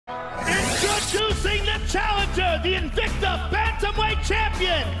challenger, the Invicta Bantamweight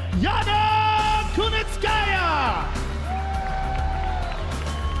Champion, Yana Kunitskaya.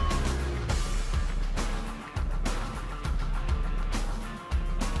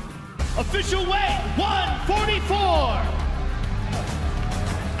 Official weight, 144.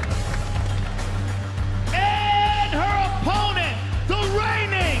 And her opponent, the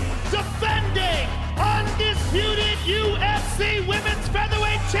reigning, defending, undisputed UFC Women's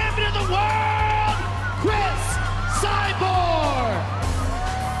Featherweight Champion of the world, Cris Cyborg.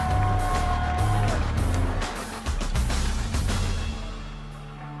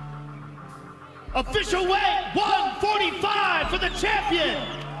 Official weight, 145 for the champion.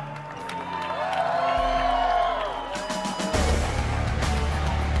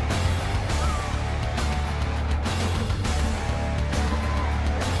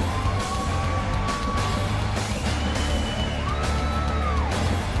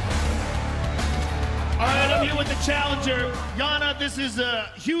 All right, I'm here with the challenger. Yana, this is a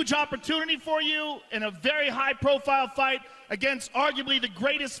huge opportunity for you in a very high-profile fight against arguably the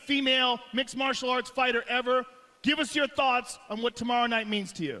greatest female mixed martial arts fighter ever. Give us your thoughts on what tomorrow night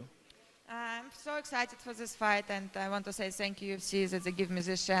means to you. I'm so excited for this fight, and I want to say thank you, UFC, that they give me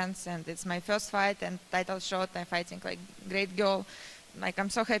this chance. And it's my first fight and title shot. I'm fighting like great girl. Like, I'm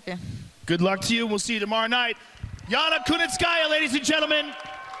so happy. Good luck to you. We'll see you tomorrow night. Yana Kunitskaya, ladies and gentlemen.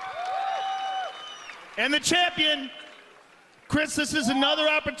 And the champion, Cris, this is another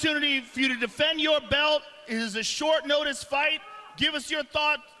opportunity for you to defend your belt. It is a short notice fight. Give us your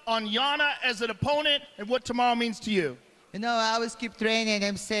thought on Yana as an opponent and what tomorrow means to you. You know, I always keep training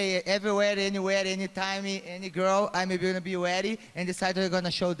and say everywhere, anywhere, anytime, any girl, I'm going to be ready, and decide we're going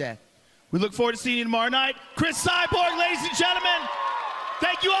to show that. We look forward to seeing you tomorrow night. Cris Cyborg, ladies and gentlemen,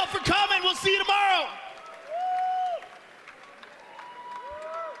 thank you all for coming. We'll see you tomorrow.